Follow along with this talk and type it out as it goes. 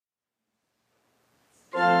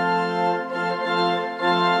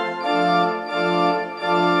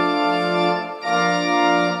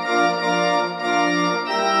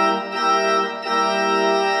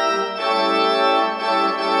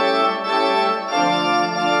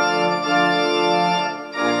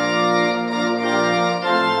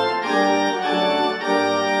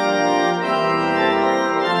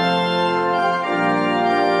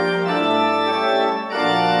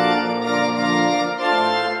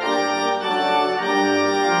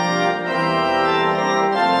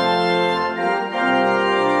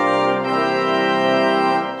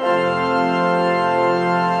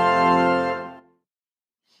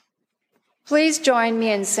Please join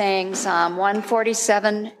me in saying Psalm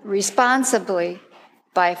 147 responsibly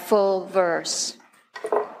by full verse.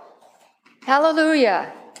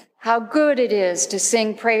 Hallelujah! How good it is to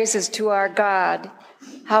sing praises to our God.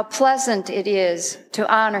 How pleasant it is to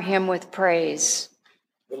honor him with praise.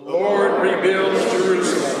 The Lord rebuilds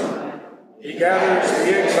Jerusalem. He gathers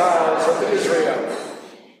the exiles of Israel.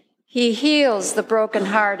 He heals the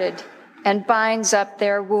brokenhearted and binds up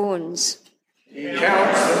their wounds. He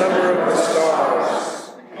counts the number of the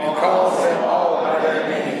stars and calls them all by their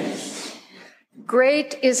names.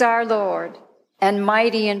 Great is our Lord and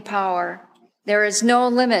mighty in power. There is no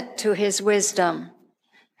limit to his wisdom.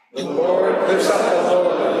 The Lord lifts up the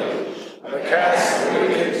lowly, but casts the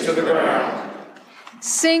wicked to the ground.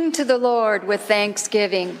 Sing to the Lord with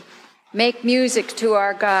thanksgiving. Make music to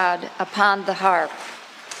our God upon the harp.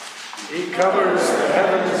 He covers the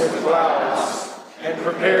heavens with clouds and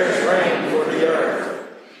prepares rain for the earth.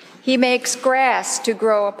 He makes grass to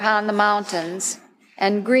grow upon the mountains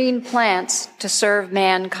and green plants to serve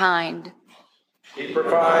mankind. He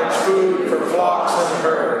provides food for flocks and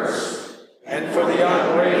herds and for the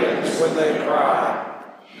young ravens when they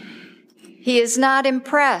cry. He is not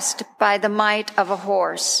impressed by the might of a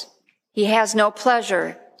horse. He has no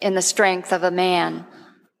pleasure in the strength of a man.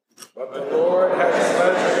 But the Lord has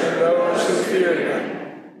pleasure in those who fear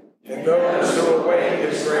him, in those who await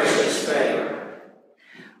his gracious favor.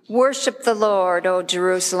 Worship the Lord, O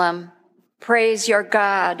Jerusalem. Praise your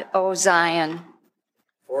God, O Zion.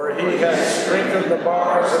 For he has strengthened the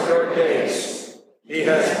bars of your gates. He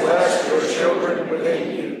has blessed your children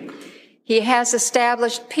within you. He has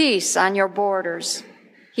established peace on your borders.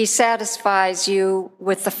 He satisfies you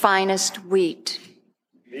with the finest wheat.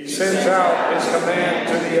 He sends out his command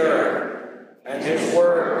to the earth, and his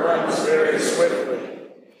word runs very swiftly.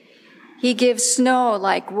 He gives snow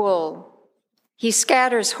like wool. He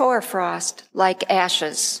scatters hoarfrost like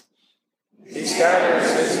ashes. He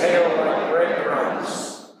scatters his hail like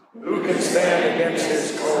breadcrumbs. Who can stand against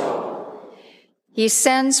his cold? He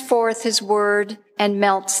sends forth his word and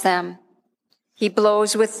melts them. He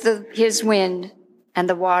blows with his wind, and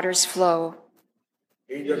the waters flow.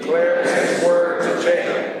 He declares his word to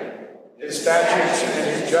Jacob, his statutes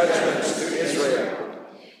and his judgments to Israel.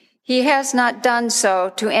 He has not done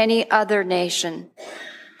so to any other nation.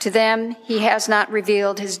 To them he has not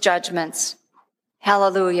revealed his judgments.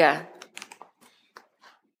 Hallelujah.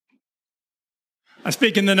 I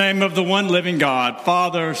speak in the name of the one living God,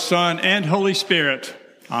 Father, Son, and Holy Spirit.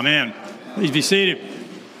 Amen. Please be seated.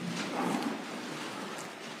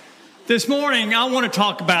 This morning, I want to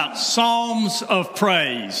talk about Psalms of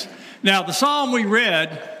Praise. Now, the psalm we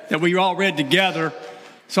read, that we all read together,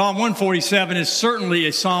 Psalm 147, is certainly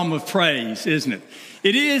a psalm of praise, isn't it?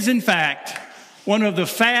 It is, in fact, one of the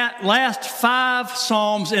last 5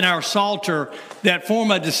 psalms in our Psalter that form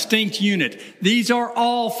a distinct unit. These are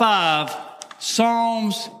all 5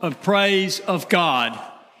 psalms of praise of God.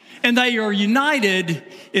 And they are united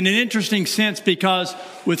in an interesting sense because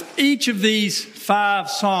with each of these 5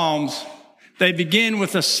 psalms, they begin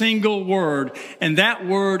with a single word, and that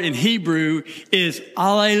word in Hebrew is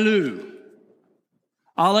Allelu.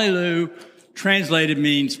 Allelu, translated,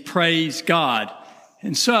 means praise God.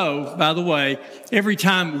 And so, by the way, every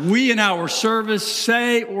time we in our service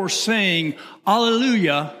say or sing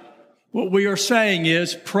Alleluia, what we are saying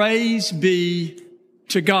is praise be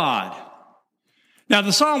to God. Now,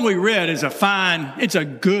 the psalm we read is it's a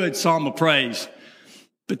good psalm of praise.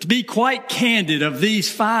 But to be quite candid, of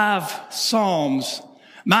these 5 psalms,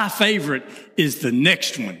 my favorite is the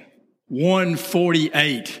next one,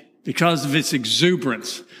 148, because of its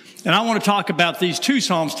exuberance. And I want to talk about these 2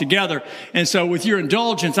 psalms together. And so with your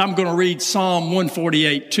indulgence, I'm going to read Psalm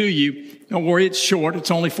 148 to you. Don't worry, it's short.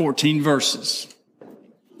 It's only 14 verses.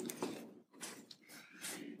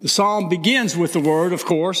 The psalm begins with the word, of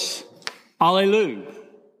course, Allelu.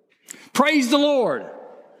 Praise the Lord.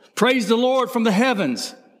 Praise the Lord from the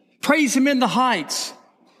heavens. Praise him in the heights.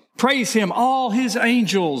 Praise him, all his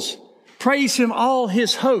angels. Praise him, all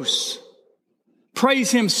his hosts.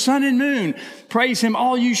 Praise him, sun and moon. Praise him,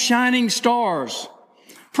 all you shining stars.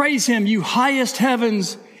 Praise him, you highest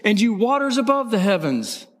heavens and you waters above the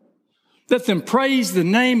heavens. Let them praise the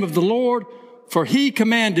name of the Lord, for he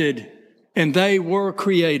commanded and they were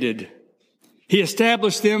created. He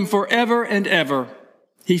established them forever and ever.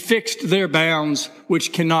 He fixed their bounds,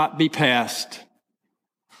 which cannot be passed.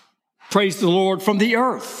 Praise the Lord from the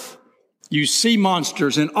earth, you sea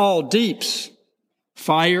monsters in all deeps,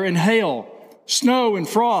 fire and hail, snow and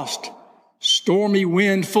frost, stormy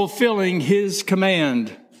wind fulfilling his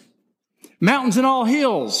command, mountains and all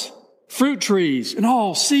hills, fruit trees and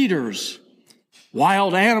all cedars,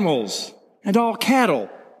 wild animals, and all cattle,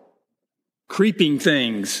 creeping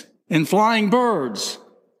things and flying birds,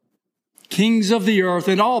 kings of the earth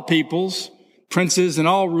and all peoples, princes and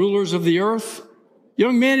all rulers of the earth,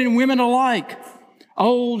 young men and women alike,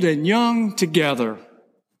 old and young together.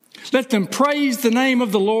 Let them praise the name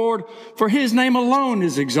of the Lord, for his name alone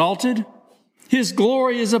is exalted. His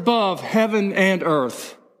glory is above heaven and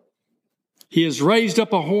earth. He has raised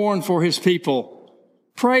up a horn for his people,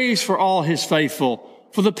 praise for all his faithful,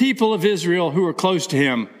 for the people of Israel who are close to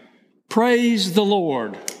him. Praise the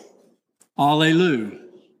Lord. Allelu.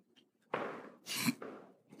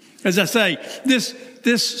 As I say,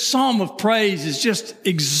 this psalm of praise is just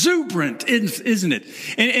exuberant, isn't it?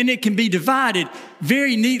 And it can be divided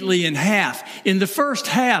very neatly in half. In the first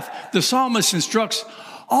half, the psalmist instructs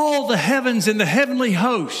all the heavens and the heavenly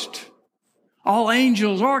host, all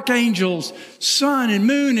angels, archangels, sun and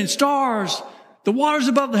moon and stars, the waters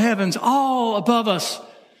above the heavens, all above us,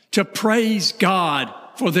 to praise God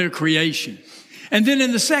for their creation. And then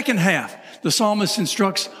in the second half, the psalmist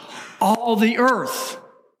instructs all the earth,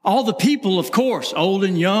 all the people, of course, old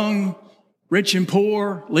and young, rich and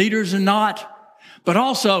poor, leaders and not, but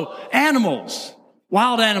also animals,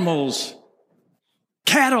 wild animals,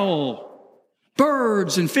 cattle,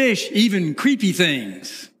 birds and fish, even creepy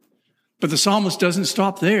things. But the psalmist doesn't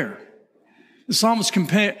stop there. The psalmist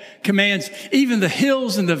commands even the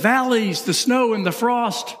hills and the valleys, the snow and the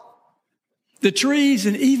frost, the trees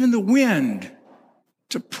and even the wind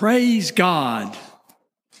to praise God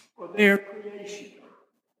for their creation.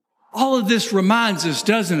 All of this reminds us,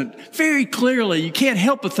 doesn't it? Very clearly, you can't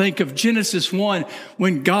help but think of Genesis 1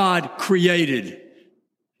 when God created.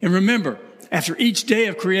 And remember, after each day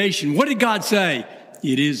of creation, what did God say?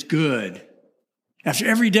 It is good. After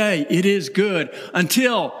every day, it is good.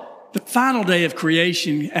 Until the final day of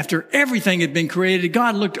creation, after everything had been created,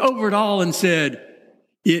 God looked over it all and said,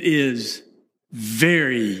 it is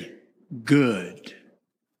very good.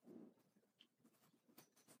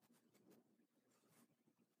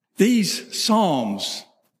 These psalms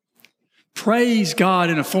praise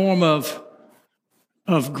God in a form of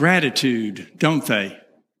gratitude, don't they?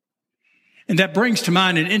 And that brings to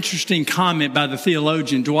mind an interesting comment by the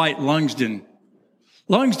theologian Dwight Lungsden.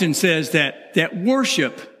 Lungsden says that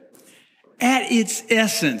worship at its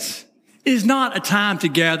essence is not a time to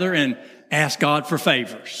gather and ask God for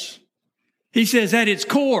favors. He says at its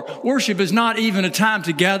core, worship is not even a time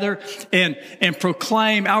to gather and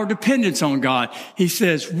proclaim our dependence on God. He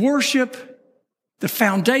says worship, the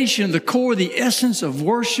foundation, the core, the essence of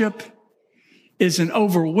worship is an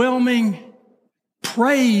overwhelming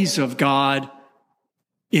praise of God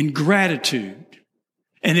in gratitude,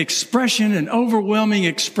 an expression, an overwhelming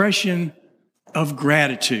expression of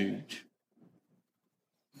gratitude.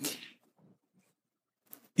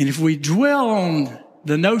 And if we dwell on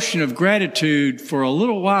the notion of gratitude for a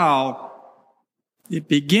little while, it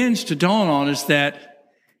begins to dawn on us that,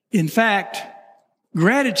 in fact,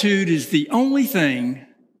 gratitude is the only thing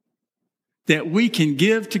that we can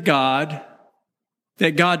give to God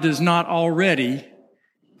that God does not already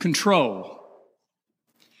control.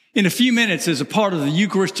 In a few minutes, as a part of the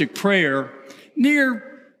Eucharistic prayer,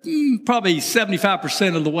 near probably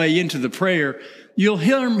 75% of the way into the prayer, you'll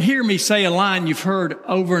hear me say a line you've heard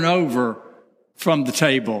over and over from the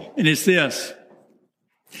table, and it's this.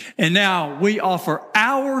 And now we offer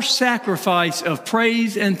our sacrifice of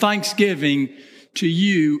praise and thanksgiving to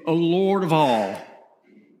you, O Lord of all.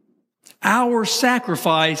 Our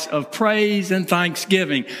sacrifice of praise and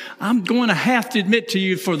thanksgiving. I'm going to have to admit to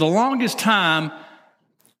you, for the longest time,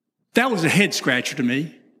 that was a head scratcher to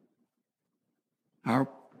me. Our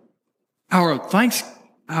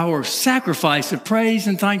sacrifice of praise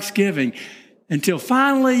and thanksgiving, until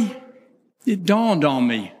finally it dawned on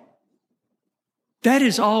me. That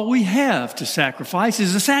is all we have to sacrifice.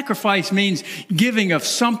 A sacrifice means giving of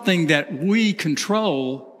something that we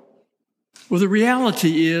control. Well, the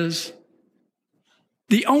reality is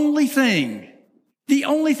the only thing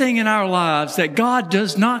in our lives that God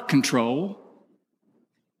does not control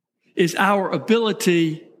is our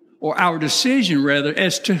ability, or our decision rather,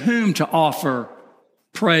 as to whom to offer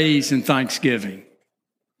praise and thanksgiving.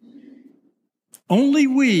 Only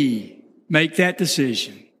we make that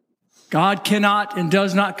decision. God cannot and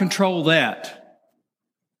does not control that.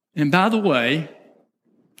 And by the way,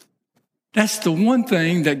 that's the one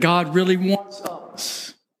thing that God really wants of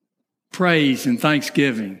us. Praise and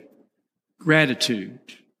thanksgiving, gratitude.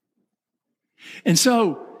 And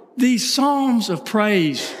so these psalms of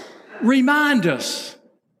praise remind us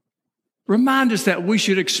that we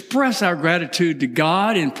should express our gratitude to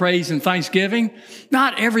God in praise and thanksgiving,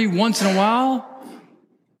 not every once in a while,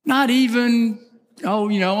 not even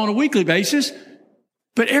on a weekly basis,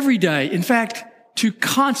 but every day. In fact, to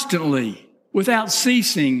constantly, without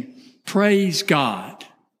ceasing, praise God.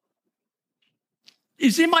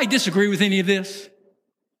 Does anybody disagree with any of this?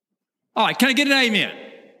 All right, can I get an amen?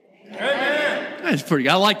 Amen. That's pretty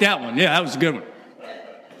good. I like that one. Yeah, that was a good one.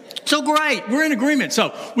 So great. We're in agreement.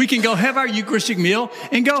 So we can go have our Eucharistic meal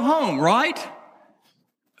and go home, right?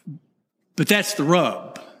 But that's the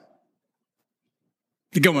rub.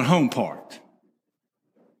 The going home part.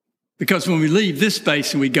 Because when we leave this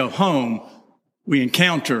space and we go home, we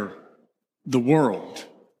encounter the world.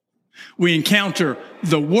 We encounter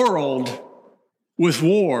the world with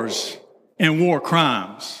wars and war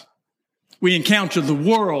crimes. We encounter the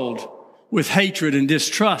world with hatred and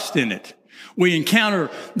distrust in it. We encounter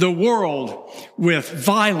the world with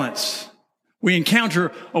violence. We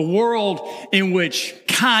encounter a world in which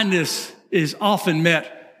kindness is often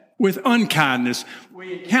met with unkindness.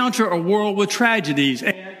 We encounter a world with tragedies,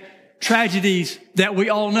 and tragedies that we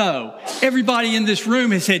all know. Everybody in this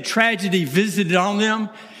room has had tragedy visited on them.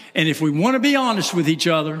 And if we want to be honest with each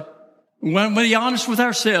other, we want to be honest with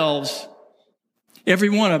ourselves, every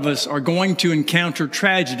one of us are going to encounter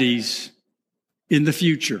tragedies in the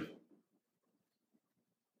future.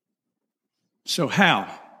 So how?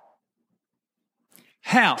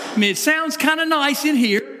 How? I mean, it sounds kind of nice in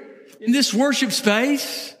here, in this worship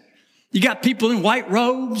space. You got people in white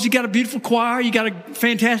robes. You got a beautiful choir. You got a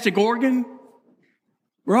fantastic organ.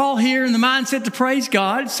 We're all here in the mindset to praise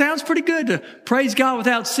God. It sounds pretty good to praise God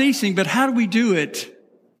without ceasing, but how do we do it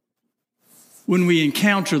when we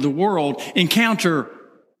encounter the world, encounter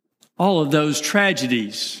all of those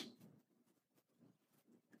tragedies?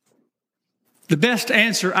 The best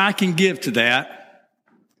answer I can give to that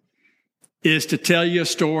is to tell you a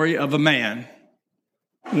story of a man,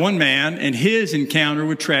 one man, and his encounter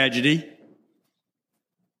with tragedy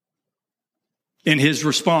and his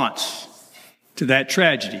response to that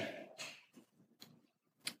tragedy.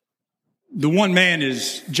 The one man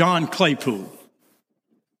is John Claypool.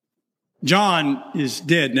 John is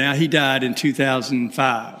dead now. He died in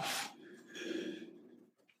 2005.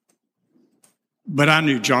 But I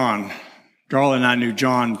knew John. Darla and I knew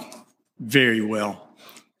John very well.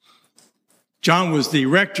 John was the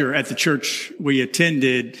rector at the church we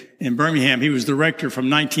attended in Birmingham. He was the rector from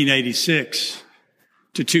 1986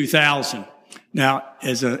 to 2000. Now,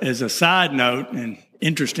 as a side note, and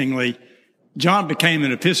interestingly, John became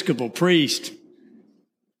an Episcopal priest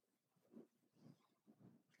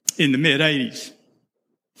in the mid-'80s.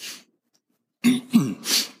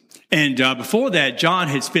 And before that, John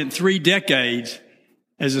had spent 3 decades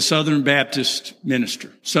as a Southern Baptist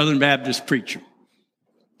minister, Southern Baptist preacher.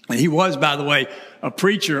 And he was, by the way, a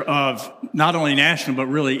preacher of not only national, but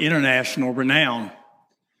really international renown.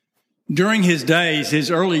 During his days,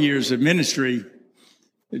 his early years of ministry,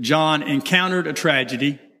 John encountered a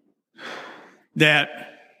tragedy that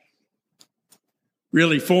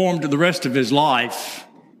really formed the rest of his life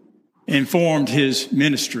and formed his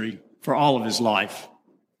ministry for all of his life.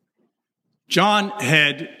 John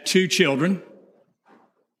had 2 children,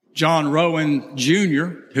 John Rowan Jr.,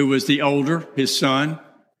 who was the older, his son,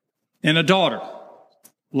 and a daughter,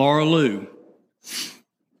 Allelu.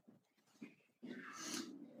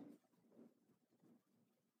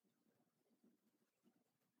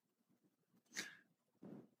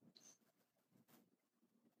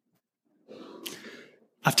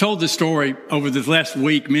 I've told this story over the last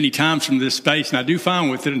week many times from this space, and I do fine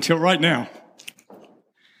with it until right now.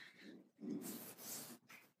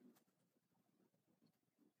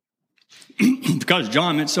 Because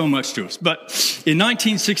John meant so much to us. But in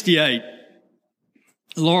 1968,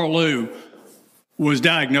 Allelu was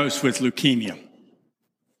diagnosed with leukemia,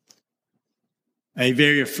 a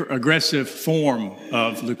very aggressive form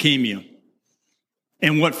of leukemia.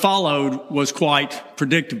 And what followed was quite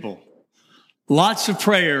predictable. Lots of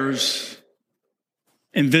prayers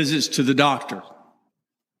and visits to the doctor.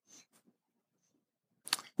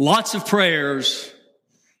 Lots of prayers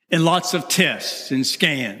and lots of tests and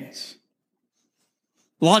scans.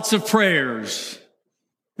 Lots of prayers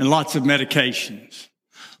and lots of medications.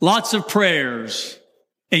 Lots of prayers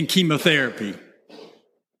and chemotherapy.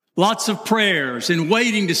 Lots of prayers and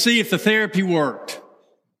waiting to see if the therapy worked.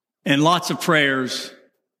 And lots of prayers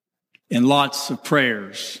and lots of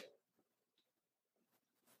prayers.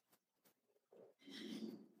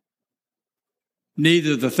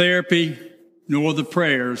 Neither the therapy nor the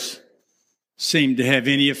prayers seemed to have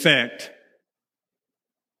any effect.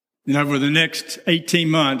 And over the next 18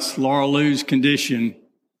 months, Allelew's condition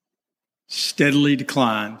steadily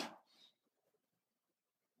declined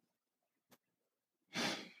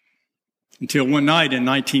until one night in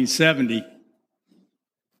 1970,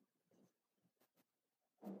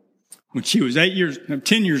 when she was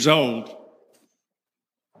 10 years old,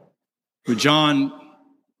 with John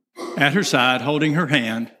at her side, holding her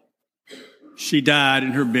hand, she died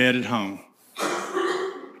in her bed at home.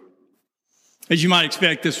 As you might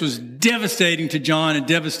expect, this was devastating to John and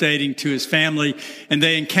devastating to his family, and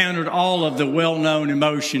they encountered all of the well-known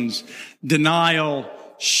emotions: denial,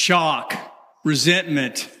 shock,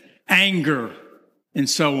 resentment, anger, and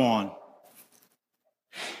so on.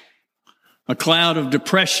 A cloud of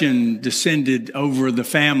depression descended over the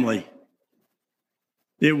family.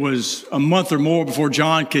 It was a month or more before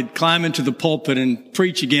John could climb into the pulpit and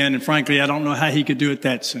preach again, and frankly, I don't know how he could do it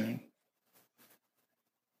that soon.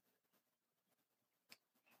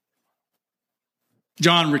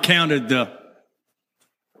 John recounted the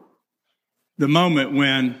moment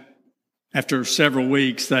when, after several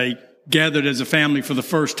weeks, they gathered as a family for the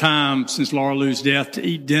first time since Allelu death to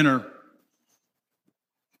eat dinner.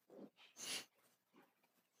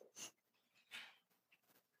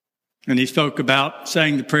 And he spoke about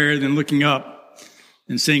saying the prayer, then looking up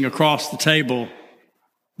and seeing across the table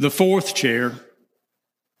the fourth chair,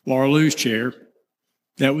 Allalu's chair,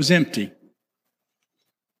 that was empty.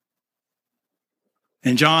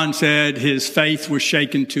 And John said his faith was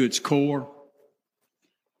shaken to its core.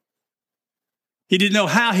 He didn't know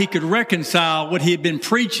how he could reconcile what he had been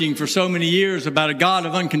preaching for so many years about a God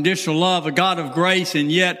of unconditional love, a God of grace,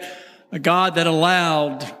 and yet a God that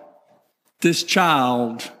allowed this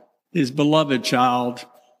child, his beloved child,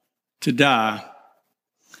 to die.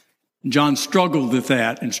 John struggled with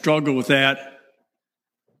that.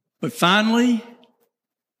 But finally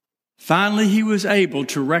he was able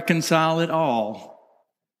to reconcile it all.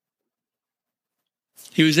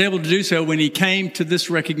 He was able to do so when he came to this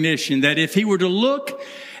recognition that if he were to look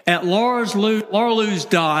at Allalu's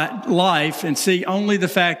life and see only the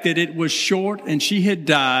fact that it was short and she had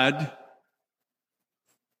died,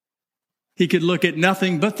 he could look at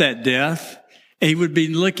nothing but that death. He would be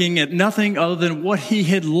looking at nothing other than what he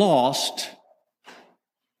had lost.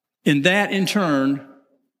 And that, in turn,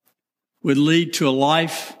 would lead to a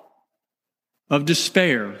life of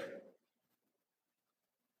despair.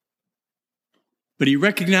 But he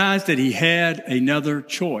recognized that he had another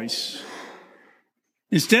choice.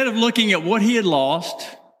 Instead of looking at what he had lost,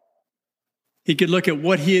 he could look at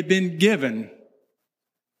what he had been given.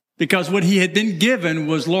 Because what he had been given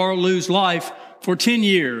was Allalu's life for 10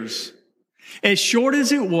 years. As short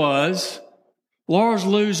as it was,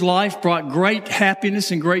 Allalu's life brought great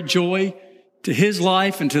happiness and great joy to his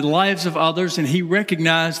life and to the lives of others. And he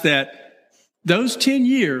recognized that those 10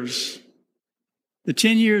 years, the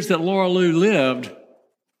 10 years that Allelu lived,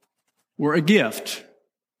 were a gift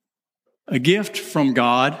from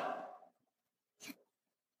God,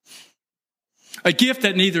 a gift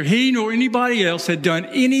that neither he nor anybody else had done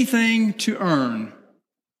anything to earn.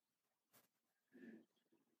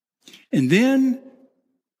 And then,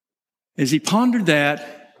 as he pondered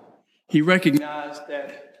that, he recognized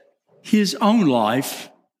that his own life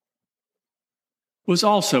was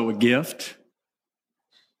also a gift,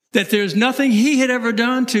 that there's nothing he had ever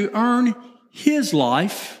done to earn his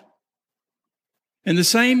life. And the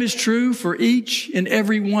same is true for each and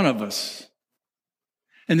every one of us.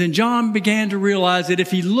 And then John began to realize that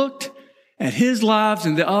if he looked at his lives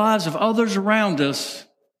and the lives of others around us,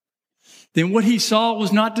 then what he saw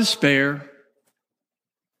was not despair,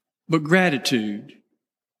 but gratitude.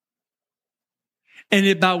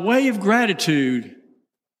 And by way of gratitude,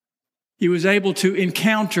 he was able to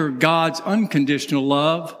encounter God's unconditional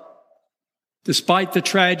love, despite the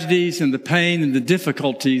tragedies and the pain and the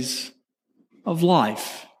difficulties of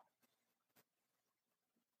life.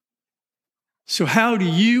 So how do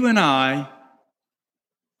you and I,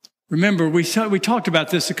 remember we talked about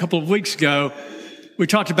this a couple of weeks ago. We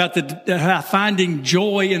talked about finding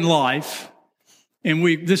joy in life. And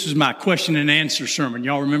this was my question and answer sermon.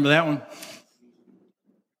 Y'all remember that one?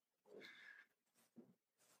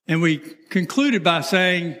 And we concluded by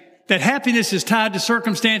saying that happiness is tied to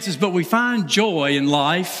circumstances, but we find joy in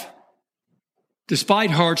life,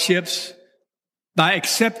 despite hardships, by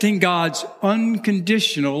accepting God's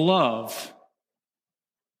unconditional love.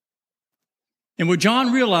 And what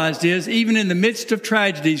John realized is, even in the midst of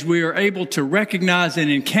tragedies, we are able to recognize and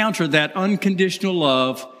encounter that unconditional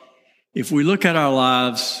love if we look at our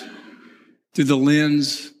lives through the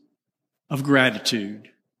lens of gratitude.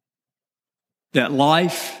 That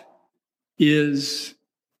life is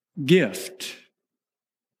gift.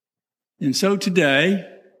 And so today,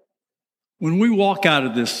 when we walk out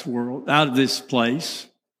of this world, out of this place,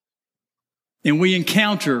 and we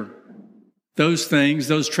encounter those things,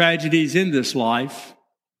 those tragedies in this life,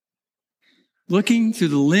 looking through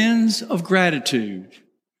the lens of gratitude,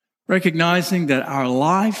 recognizing that our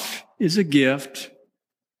life is a gift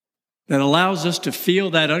that allows us to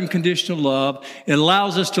feel that unconditional love. It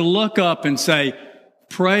allows us to look up and say,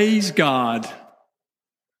 praise God.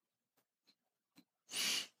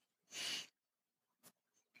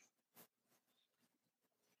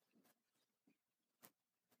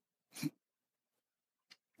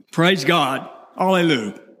 Praise God.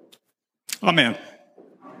 Allelu. Amen.